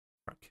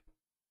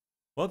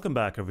Welcome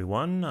back,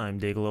 everyone. I'm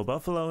Day-Glo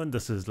Buffalo, and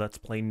this is Let's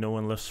Play No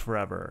One Lives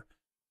Forever.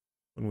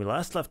 When we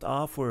last left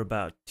off, we're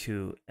about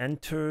to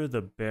enter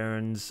the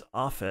Baron's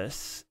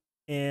office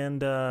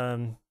and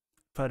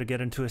try to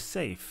get into a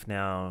safe.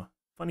 Now,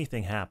 funny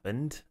thing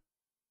happened.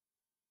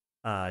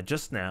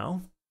 Just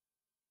now,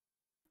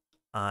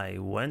 I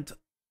went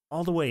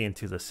all the way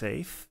into the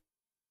safe,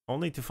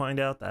 only to find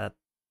out that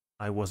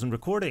I wasn't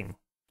recording.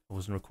 I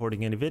wasn't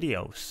recording any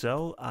video,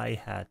 so I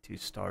had to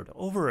start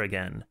over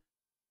again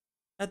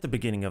at the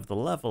beginning of the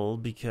level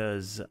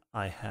because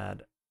I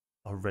had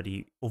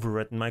already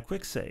overwritten my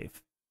quick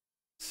save.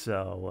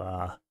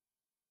 So,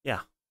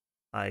 yeah,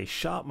 I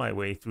shot my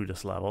way through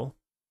this level.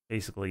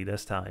 Basically,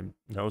 this time,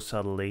 no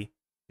subtlety,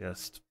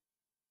 just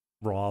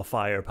raw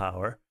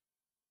firepower.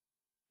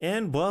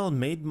 And, well,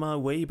 made my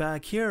way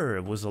back here.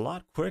 It was a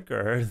lot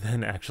quicker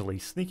than actually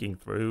sneaking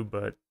through,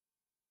 but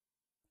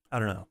I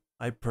don't know.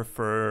 I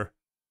prefer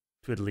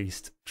to at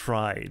least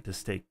try to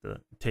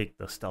take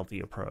the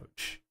stealthy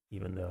approach,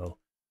 even though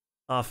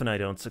often I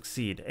don't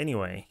succeed.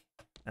 Anyway,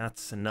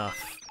 that's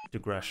enough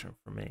digression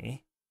for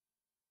me.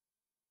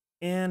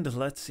 And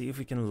let's see if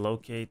we can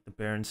locate the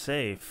Baron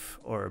safe,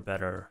 or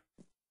better,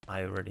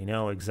 I already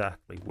know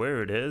exactly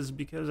where it is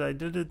because I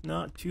did it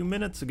not 2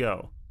 minutes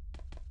ago.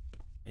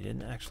 I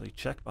didn't actually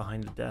check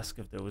behind the desk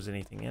if there was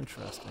anything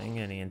interesting,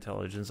 any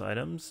intelligence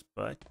items,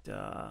 but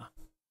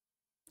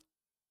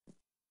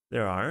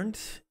there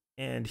aren't.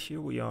 And here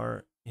we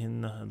are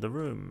in the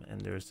room, and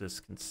there's this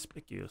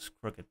conspicuous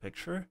crooked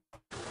picture.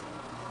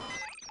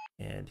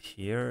 And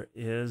here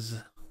is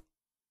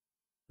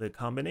the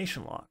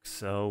combination lock.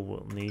 So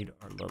we'll need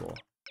our little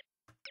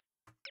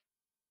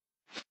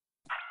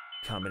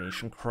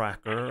combination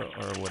cracker,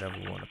 or whatever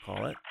we want to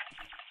call it.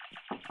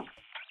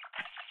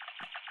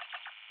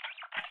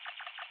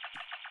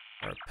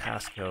 Or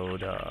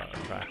passcode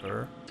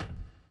cracker.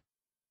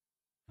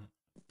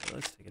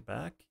 Let's take it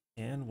back,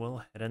 and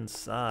we'll head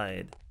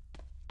inside.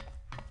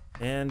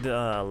 And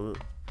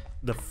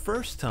the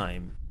first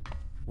time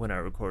when I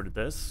recorded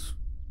this,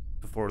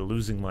 before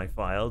losing my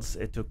files,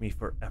 it took me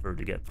forever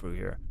to get through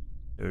here.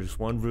 There's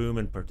one room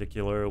in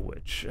particular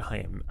which I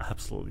am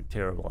absolutely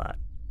terrible at.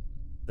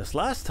 This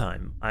last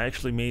time, I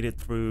actually made it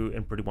through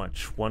in pretty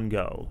much one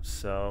go,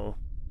 so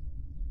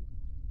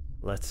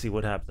let's see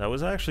what happens. I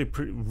was actually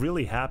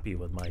really happy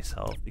with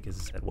myself because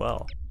I said,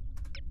 well,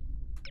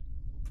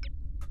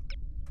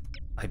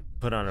 I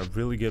put on a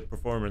really good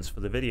performance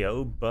for the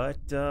video,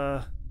 but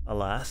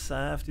alas,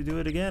 I have to do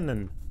it again,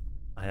 and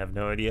I have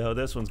no idea how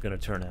this one's going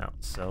to turn out,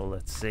 so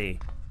let's see.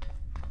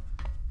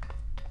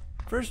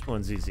 First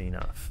one's easy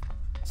enough.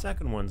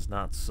 Second one's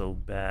not so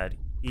bad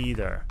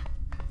either.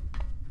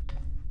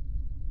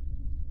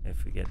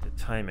 If we get the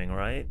timing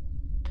right,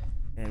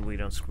 and we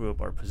don't screw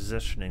up our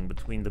positioning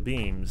between the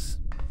beams.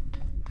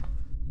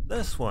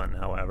 This one,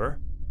 however,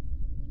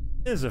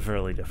 is a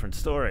fairly different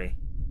story.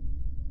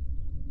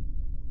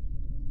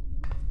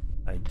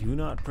 I do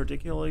not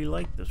particularly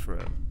like this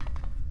room.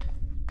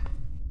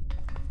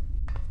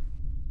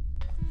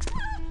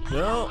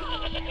 No!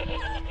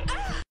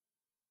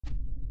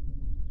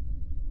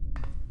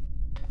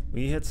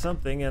 We hit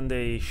something and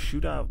they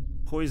shoot out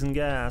poison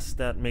gas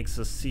that makes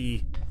us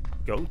see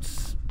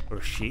goats or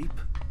sheep.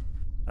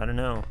 I don't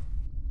know.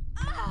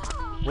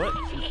 What?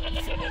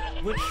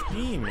 Which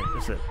beam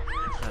is it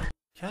that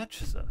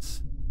catches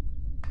us?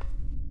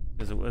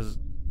 Because it was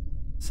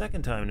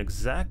second time in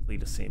exactly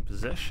the same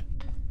position.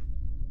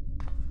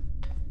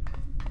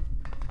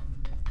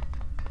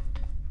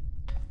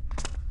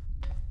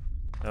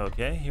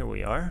 Okay, here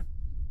we are.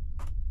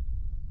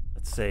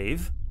 Let's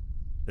save.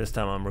 This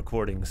time I'm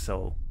recording,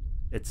 so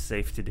it's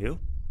safe to do.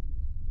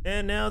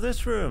 And now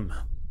this room.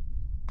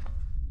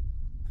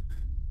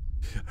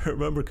 I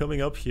remember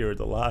coming up here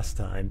the last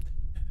time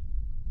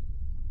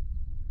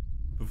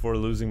before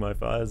losing my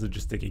files and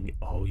just thinking,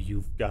 oh,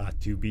 you've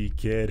got to be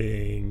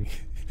kidding.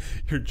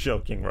 You're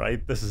joking,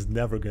 right? This is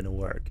never gonna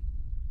work.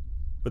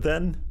 But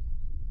then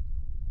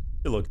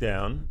you look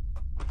down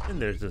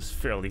and there's this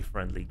fairly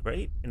friendly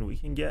grate, and we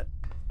can get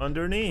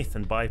underneath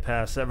and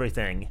bypass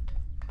everything.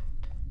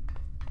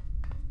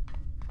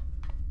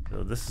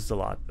 So this is a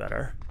lot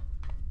better.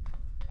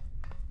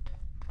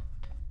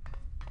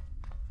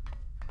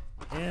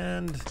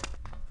 And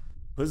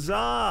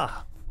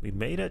huzzah! We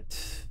made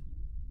it.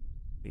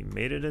 We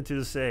made it into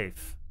the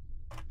safe.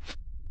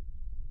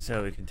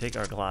 So we can take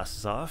our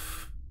glasses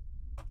off.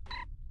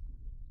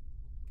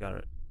 Got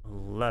a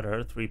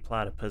letter, 3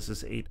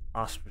 platypuses, 8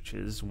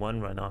 ostriches,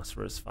 1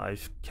 rhinoceros,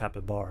 5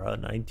 capybara,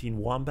 19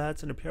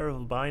 wombats, and a pair of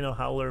albino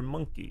howler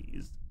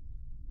monkeys.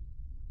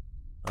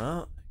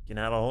 Well, you can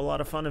have a whole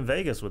lot of fun in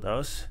Vegas with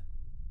those.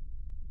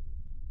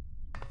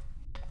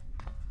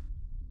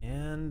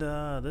 And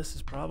this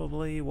is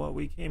probably what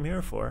we came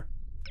here for.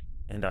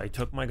 And I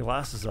took my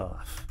glasses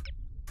off.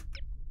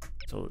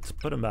 So let's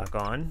put them back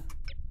on.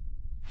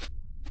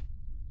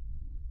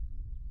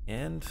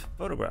 And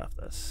photograph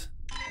this.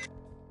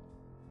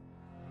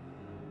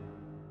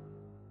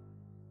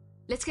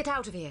 Let's get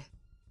out of here.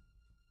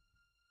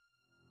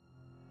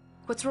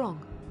 What's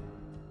wrong?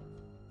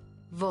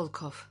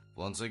 Volkov.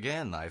 Once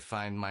again, I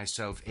find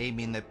myself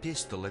aiming a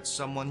pistol at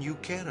someone you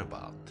care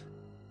about.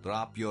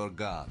 Drop your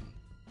gun.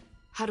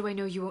 How do I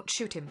know you won't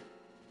shoot him?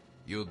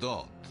 You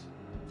don't.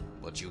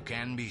 But you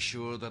can be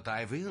sure that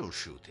I will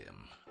shoot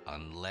him,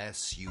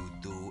 unless you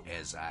do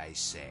as I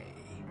say.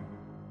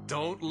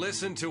 Don't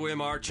listen to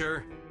him,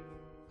 Archer.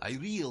 I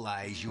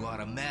realize you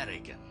are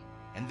American,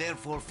 and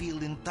therefore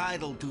feel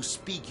entitled to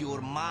speak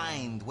your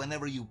mind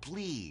whenever you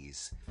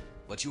please.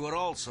 But you are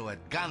also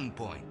at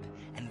gunpoint,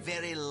 and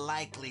very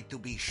likely to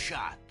be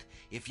shot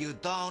if you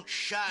don't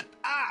shut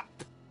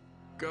up!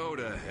 Go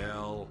to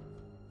hell.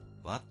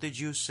 What did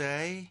you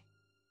say?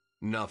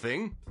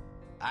 Nothing.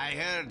 I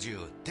heard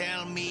you.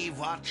 Tell me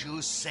what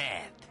you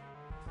said.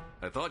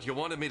 I thought you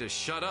wanted me to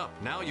shut up.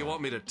 Now you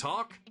want me to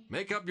talk?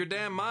 Make up your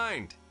damn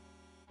mind.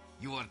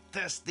 You are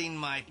testing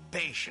my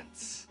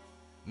patience.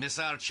 Miss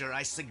Archer,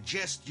 I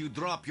suggest you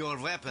drop your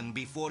weapon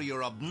before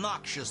your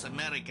obnoxious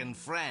American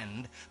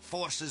friend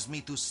forces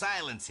me to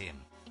silence him,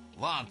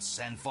 once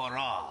and for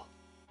all.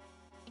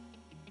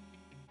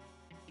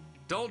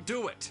 Don't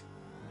do it.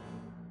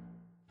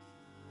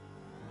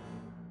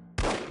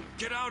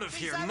 Get out of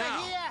here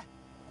now.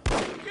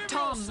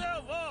 Tom!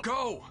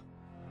 Go.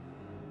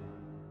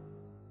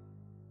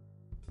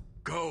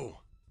 Go.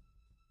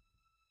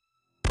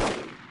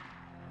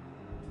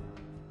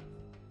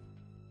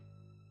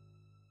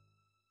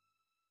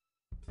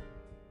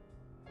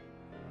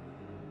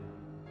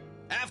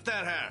 After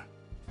her!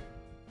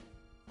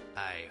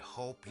 I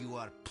hope you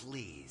are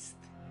pleased.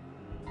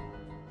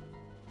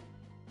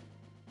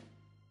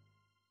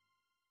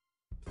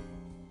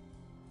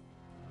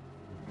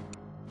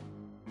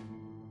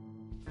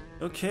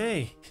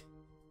 Okay.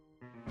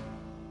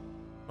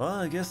 Well,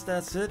 I guess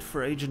that's it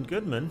for Agent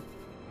Goodman.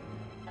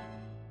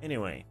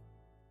 Anyway.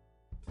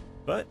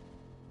 But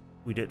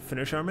we did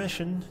finish our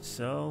mission,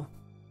 so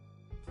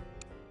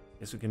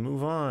guess we can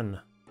move on.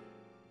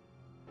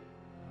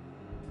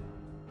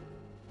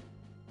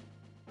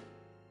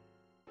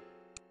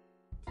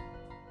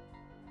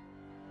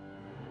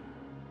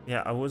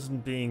 Yeah, I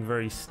wasn't being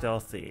very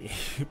stealthy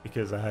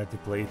because I had to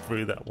play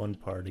through that one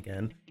part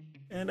again.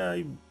 And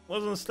I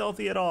wasn't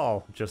stealthy at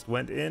all. Just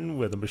went in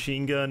with a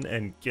machine gun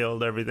and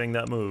killed everything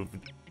that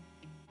moved.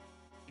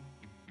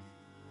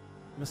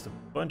 Missed a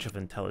bunch of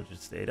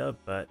intelligence data,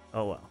 but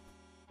oh well.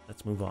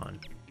 Let's move on.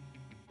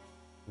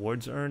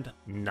 Awards earned?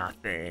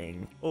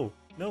 Nothing. Oh,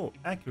 no,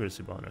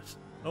 accuracy bonus.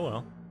 Oh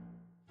well.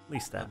 At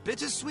least that. A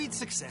bittersweet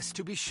success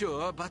to be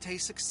sure, but a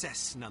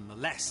success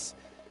nonetheless.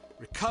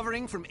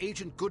 Recovering from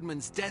Agent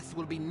Goodman's death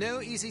will be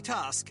no easy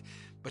task,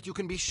 but you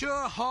can be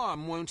sure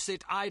h.a.r.m won't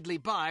sit idly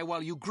by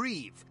while you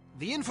grieve.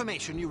 The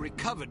information you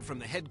recovered from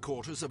the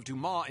headquarters of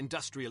u.n.i.t.y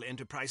Industrial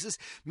Enterprises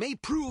may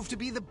prove to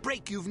be the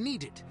break you've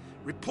needed.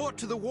 Report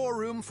to the war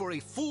room for a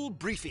full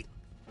briefing.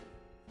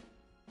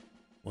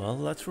 Well,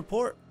 let's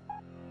report.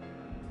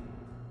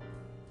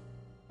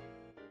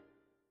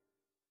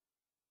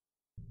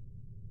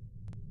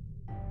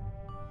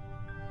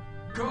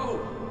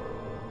 Go!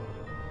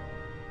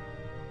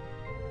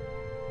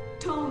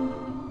 Tom!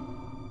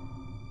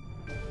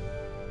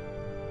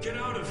 Get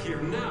out of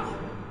here now!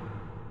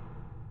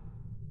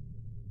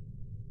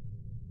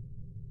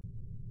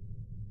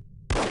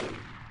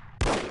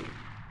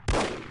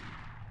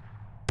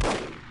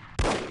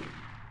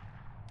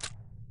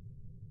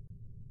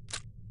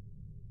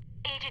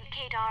 Agent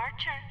Kate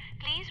Archer,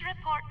 please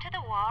report to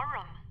the war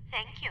room.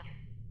 Thank you.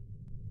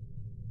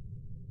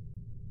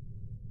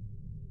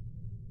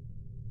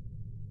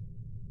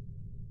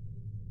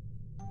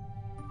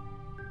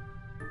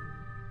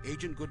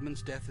 Agent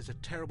Goodman's death is a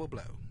terrible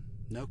blow,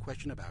 no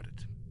question about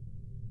it.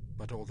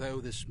 But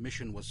although this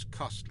mission was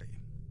costly,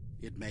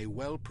 it may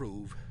well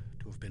prove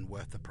to have been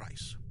worth the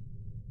price.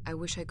 I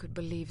wish I could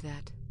believe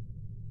that.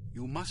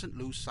 You mustn't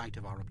lose sight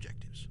of our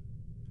objectives.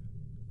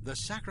 The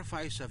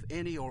sacrifice of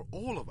any or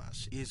all of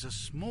us is a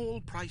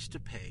small price to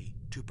pay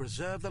to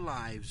preserve the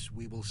lives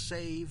we will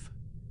save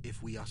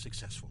if we are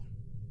successful.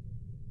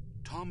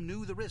 Tom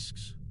knew the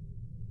risks.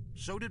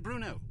 So did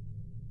Bruno.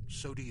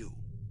 So do you.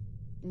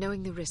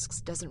 Knowing the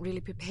risks doesn't really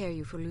prepare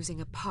you for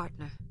losing a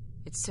partner.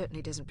 It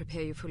certainly doesn't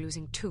prepare you for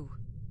losing two.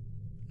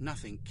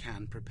 Nothing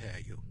can prepare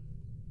you.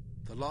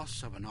 The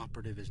loss of an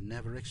operative is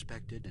never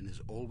expected and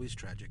is always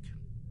tragic.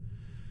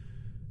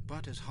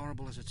 But as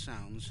horrible as it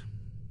sounds,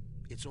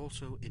 it's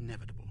also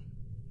inevitable.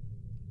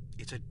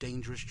 It's a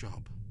dangerous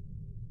job.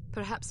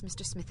 Perhaps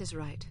Mr. Smith is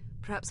right.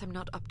 Perhaps I'm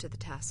not up to the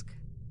task.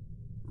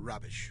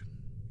 Rubbish.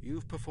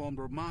 You've performed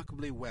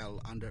remarkably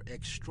well under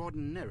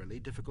extraordinarily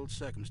difficult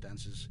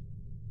circumstances.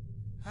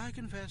 I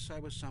confess I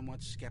was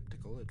somewhat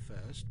skeptical at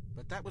first,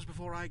 but that was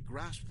before I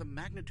grasped the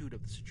magnitude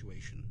of the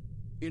situation.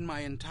 In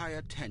my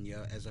entire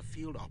tenure as a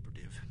field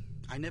operative,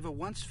 I never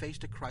once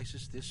faced a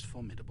crisis this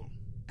formidable,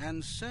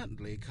 and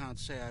certainly can't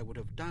say I would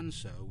have done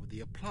so with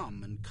the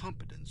aplomb and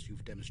competence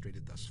you've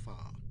demonstrated thus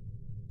far.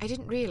 I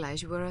didn't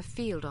realize you were a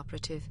field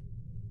operative.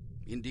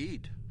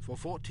 Indeed, for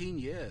 14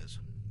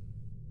 years.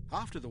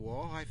 After the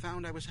war, I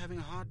found I was having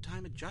a hard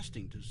time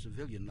adjusting to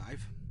civilian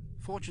life.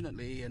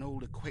 Fortunately, an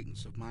old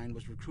acquaintance of mine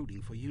was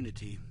recruiting for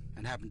u.n.i.t.y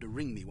and happened to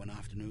ring me one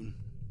afternoon.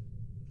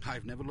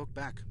 I've never looked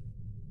back.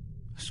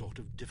 Sort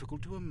of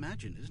difficult to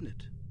imagine, isn't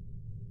it?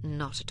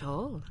 Not at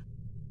all.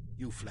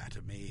 You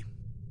flatter me.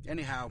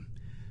 Anyhow,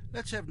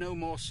 let's have no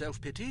more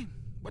self-pity.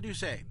 What do you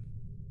say?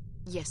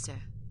 Yes, sir.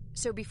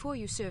 So before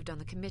you served on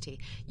the committee,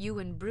 you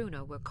and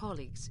Bruno were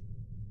colleagues.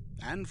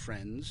 And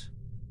friends.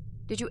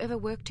 Did you ever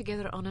work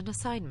together on an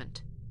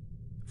assignment?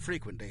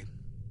 Frequently.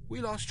 We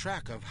lost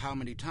track of how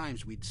many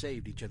times we'd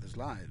saved each other's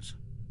lives.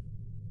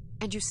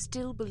 And you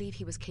still believe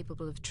he was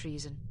capable of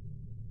treason?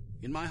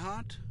 In my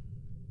heart?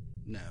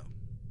 No.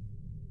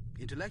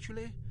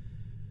 Intellectually?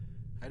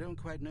 I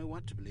don't quite know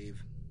what to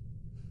believe.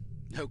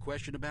 No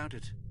question about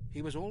it.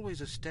 He was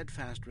always a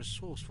steadfast,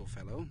 resourceful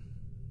fellow.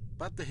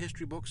 But the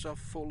history books are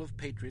full of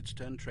patriots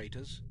turned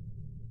traitors.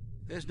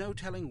 There's no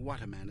telling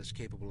what a man is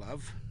capable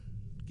of,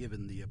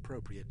 given the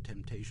appropriate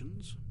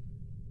temptations.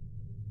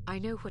 I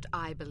know what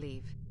I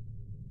believe.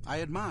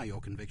 I admire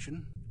your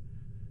conviction,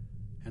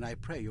 and I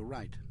pray you're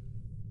right.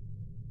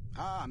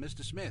 Ah,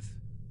 Mr. Smith,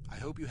 I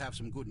hope you have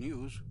some good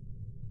news.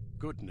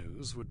 Good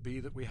news would be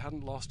that we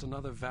hadn't lost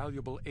another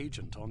valuable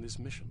agent on this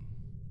mission.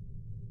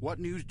 What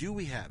news do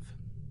we have?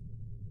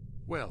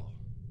 Well,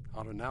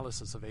 our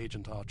analysis of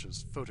Agent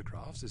Archer's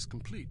photographs is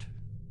complete.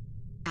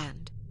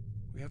 And?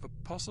 We have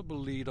a possible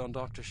lead on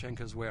Dr.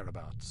 Schenker's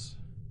whereabouts.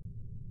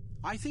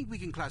 I think we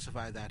can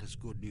classify that as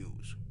good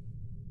news.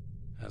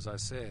 As I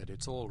said,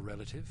 it's all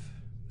relative.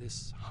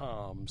 This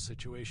h.a.r.m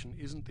situation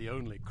isn't the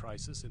only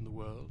crisis in the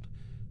world,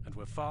 and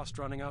we're fast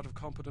running out of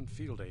competent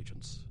field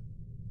agents.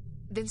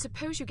 Then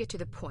suppose you get to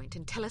the point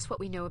and tell us what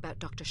we know about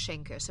Dr.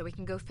 Schenker so we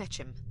can go fetch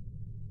him.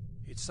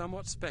 It's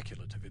somewhat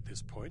speculative at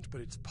this point,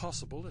 but it's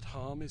possible that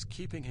h.a.r.m is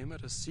keeping him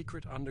at a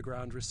secret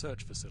underground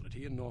research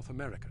facility in North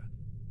America.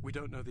 We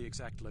don't know the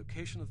exact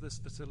location of this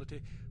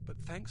facility, but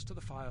thanks to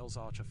the files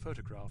Archer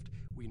photographed,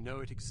 we know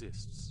it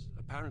exists,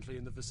 apparently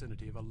in the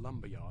vicinity of a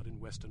lumberyard in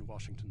western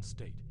Washington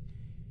state.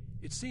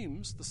 It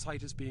seems the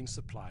site is being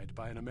supplied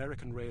by an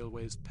American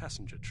Railways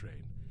passenger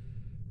train.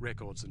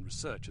 Records and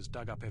research has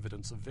dug up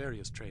evidence of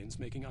various trains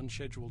making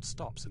unscheduled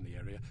stops in the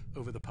area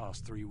over the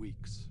past 3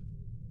 weeks.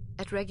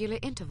 At regular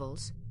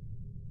intervals?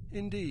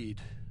 Indeed.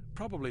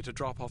 Probably to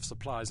drop off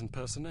supplies and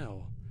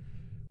personnel.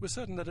 We're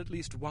certain that at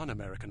least one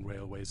American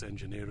Railways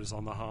engineer is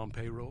on the h.a.r.m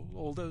payroll,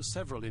 although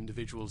several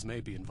individuals may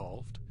be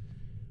involved.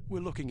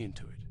 We're looking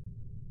into it.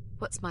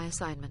 What's my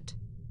assignment?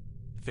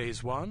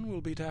 Phase 1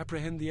 will be to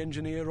apprehend the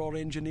engineer or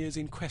engineers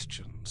in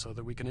question so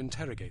that we can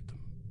interrogate them.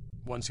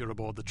 Once you're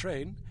aboard the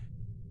train...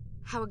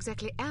 How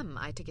exactly am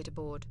I to get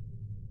aboard?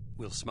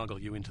 We'll smuggle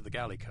you into the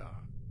galley car.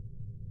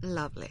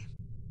 Lovely.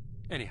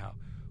 Anyhow,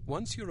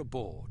 once you're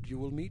aboard, you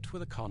will meet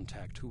with a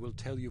contact who will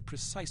tell you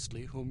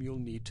precisely whom you'll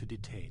need to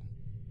detain.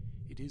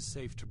 It is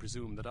safe to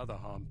presume that other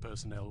h.a.r.m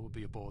personnel will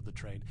be aboard the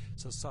train,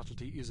 so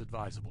subtlety is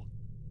advisable.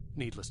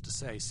 Needless to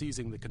say,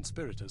 seizing the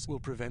conspirators will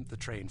prevent the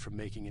train from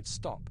making its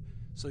stop,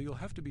 so you'll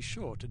have to be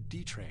sure to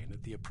detrain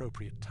at the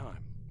appropriate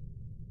time.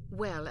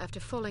 Well, after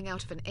falling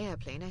out of an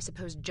airplane, I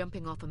suppose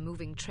jumping off a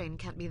moving train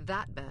can't be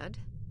that bad.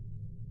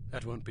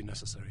 That won't be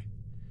necessary.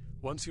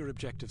 Once your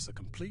objectives are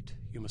complete,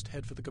 you must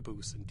head for the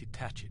caboose and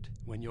detach it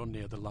when you're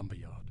near the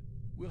lumberyard.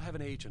 We'll have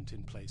an agent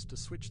in place to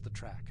switch the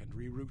track and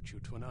reroute you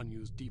to an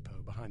unused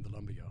depot behind the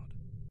lumberyard.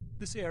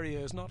 This area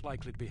is not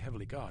likely to be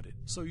heavily guarded,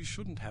 so you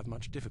shouldn't have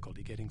much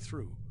difficulty getting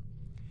through.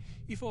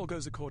 If all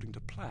goes according to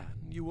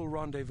plan, you will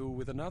rendezvous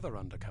with another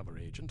undercover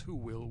agent who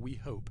will, we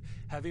hope,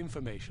 have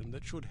information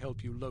that should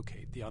help you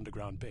locate the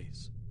underground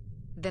base.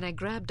 Then I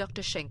grab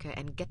Dr. Schenker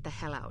and get the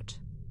hell out.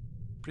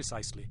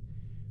 Precisely.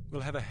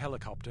 We'll have a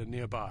helicopter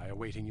nearby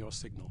awaiting your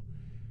signal.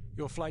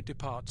 Your flight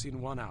departs in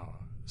 1 hour,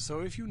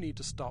 so if you need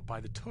to stop by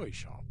the toy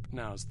shop,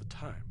 now's the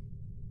time.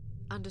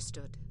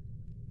 Understood.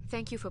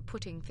 Thank you for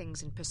putting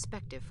things in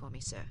perspective for me,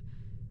 sir.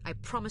 I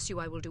promise you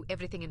I will do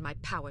everything in my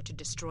power to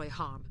destroy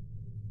h.a.r.m.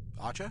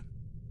 Archer?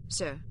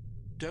 Sir?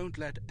 Don't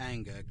let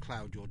anger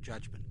cloud your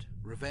judgment.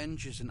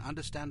 Revenge is an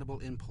understandable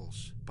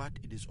impulse, but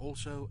it is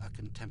also a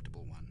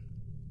contemptible one.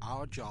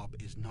 Our job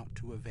is not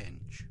to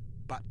avenge,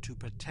 but to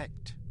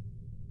protect.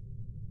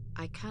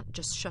 I can't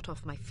just shut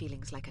off my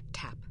feelings like a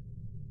tap.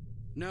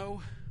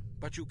 No,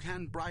 but you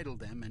can bridle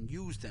them and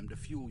use them to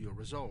fuel your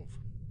resolve.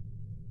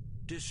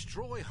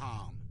 Destroy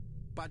h.a.r.m,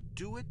 but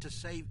do it to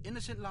save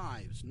innocent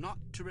lives, not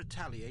to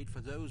retaliate for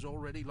those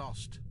already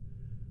lost.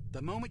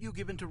 The moment you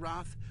give in to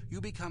wrath,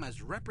 you become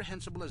as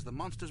reprehensible as the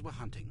monsters we're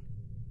hunting.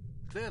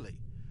 Clearly,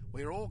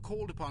 we are all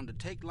called upon to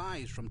take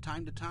lives from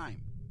time to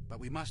time, but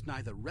we must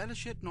neither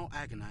relish it nor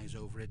agonize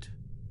over it.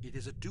 It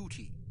is a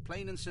duty,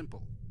 plain and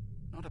simple.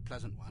 Not a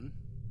pleasant one,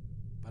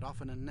 but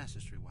often a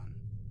necessary one.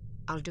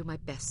 I'll do my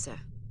best, sir.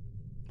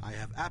 I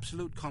have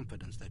absolute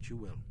confidence that you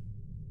will.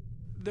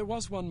 There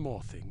was one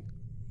more thing,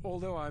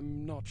 although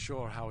I'm not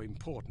sure how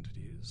important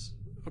it is.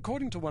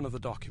 According to one of the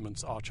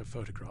documents Archer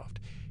photographed,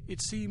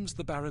 it seems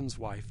the Baron's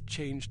wife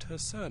changed her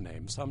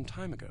surname some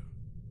time ago.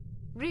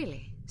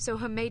 Really? So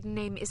her maiden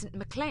name isn't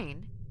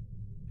McLean?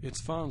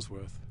 It's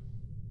Farnsworth.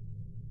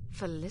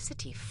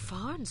 Felicity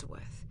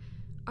Farnsworth?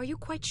 Are you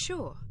quite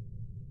sure?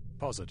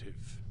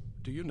 Positive.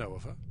 Do you know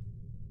of her?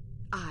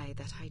 Aye,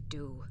 that I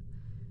do.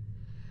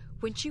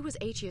 When she was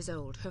 8 years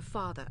old, her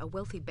father, a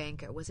wealthy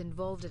banker, was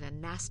involved in a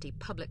nasty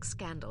public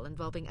scandal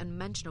involving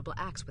unmentionable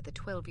acts with a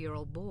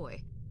 12-year-old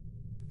boy.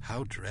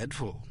 How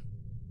dreadful.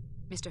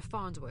 Mr.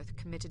 Farnsworth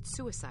committed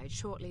suicide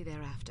shortly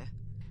thereafter.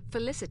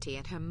 Felicity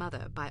and her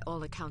mother, by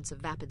all accounts a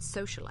vapid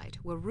socialite,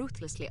 were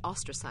ruthlessly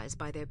ostracized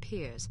by their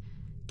peers,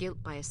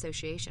 guilt by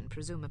association,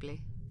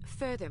 presumably.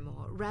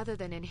 Furthermore, rather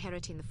than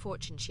inheriting the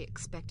fortune she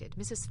expected,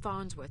 Mrs.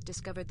 Farnsworth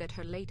discovered that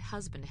her late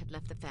husband had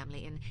left the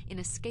family in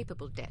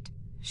inescapable debt.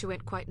 She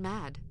went quite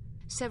mad.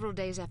 Several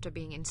days after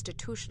being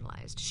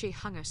institutionalized, she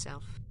hung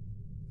herself.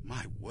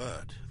 My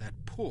word, that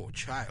poor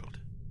child.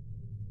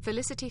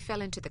 Felicity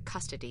fell into the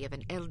custody of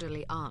an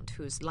elderly aunt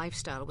whose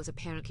lifestyle was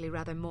apparently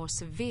rather more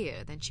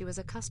severe than she was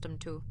accustomed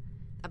to.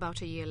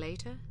 About a year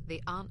later,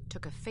 the aunt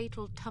took a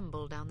fatal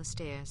tumble down the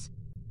stairs.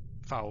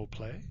 Foul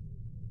play?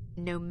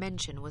 No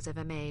mention was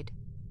ever made.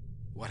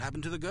 What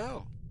happened to the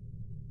girl?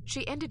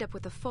 She ended up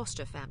with a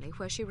foster family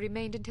where she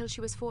remained until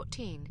she was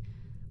 14.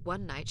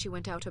 One night she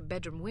went out her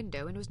bedroom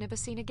window and was never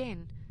seen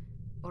again.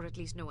 Or at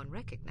least no one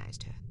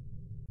recognized her.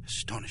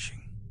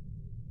 Astonishing.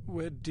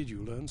 Where did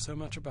you learn so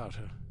much about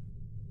her?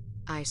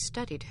 I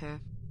studied her.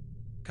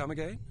 Come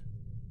again?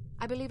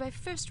 I believe I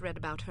first read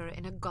about her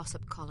in a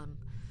gossip column.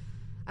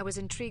 I was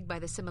intrigued by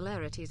the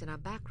similarities in our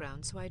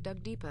background, so I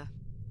dug deeper.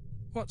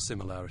 What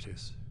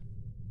similarities?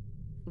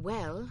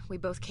 Well, we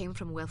both came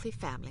from wealthy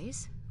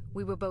families.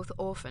 We were both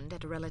orphaned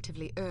at a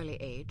relatively early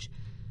age.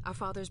 Our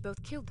fathers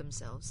both killed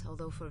themselves,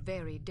 although for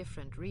very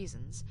different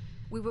reasons.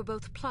 We were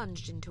both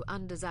plunged into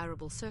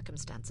undesirable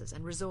circumstances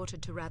and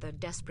resorted to rather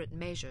desperate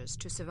measures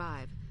to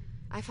survive.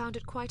 I found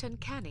it quite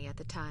uncanny at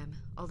the time,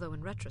 although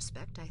in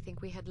retrospect I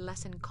think we had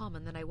less in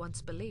common than I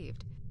once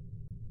believed.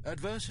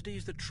 Adversity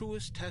is the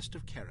truest test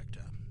of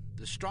character.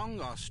 The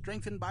strong are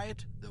strengthened by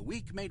it, the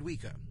weak made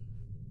weaker.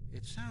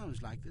 It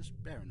sounds like this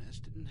Baroness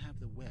didn't have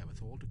the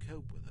wherewithal to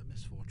cope with her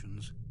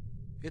misfortunes.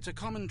 It's a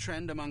common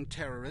trend among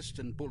terrorists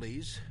and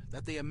bullies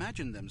that they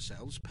imagine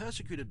themselves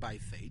persecuted by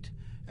fate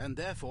and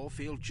therefore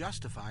feel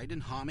justified in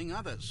harming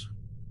others.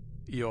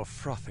 You're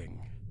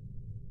frothing.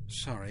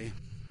 Sorry,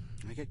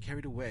 I get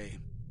carried away.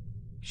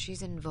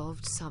 She's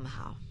involved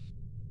somehow.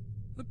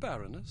 The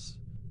Baroness?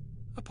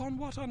 Upon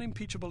what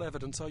unimpeachable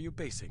evidence are you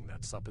basing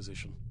that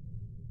supposition?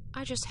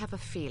 I just have a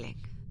feeling.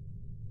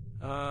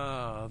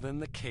 Ah, then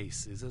the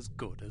case is as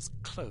good as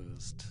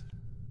closed.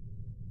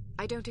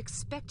 I don't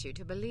expect you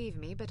to believe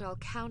me, but I'll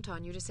count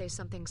on you to say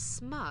something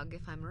smug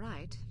if I'm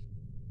right.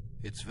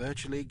 It's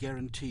virtually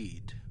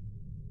guaranteed.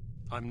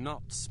 I'm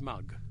not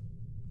smug.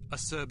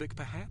 Acerbic,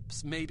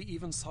 perhaps, maybe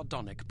even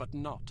sardonic, but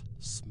not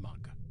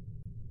smug.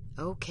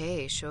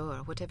 Okay, sure.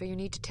 Whatever you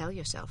need to tell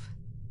yourself.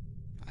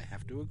 I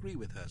have to agree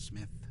with her,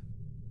 Smith.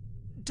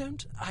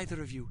 Don't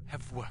either of you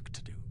have work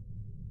to do?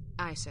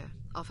 Aye, sir.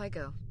 Off I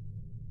go.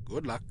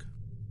 Good luck.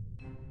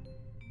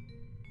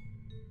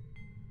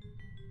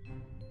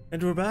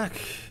 And we're back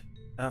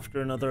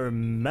after another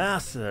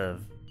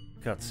massive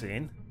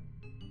cutscene.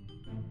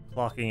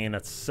 Clocking in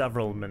at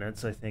several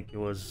minutes. I think it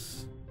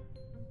was...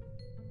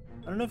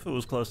 I don't know if it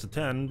was close to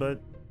 10,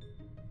 but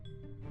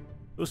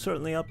it was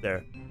certainly up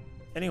there.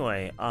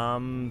 Anyway,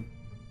 I'll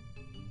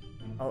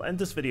end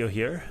this video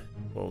here.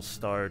 We'll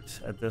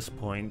start at this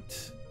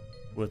point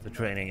with the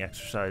training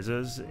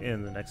exercises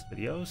in the next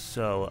video.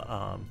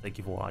 So, thank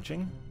you for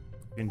watching.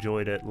 If you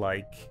enjoyed it,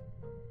 like,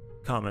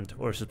 comment,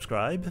 or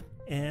subscribe,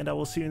 and I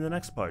will see you in the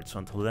next part. So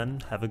until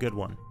then, have a good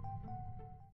one.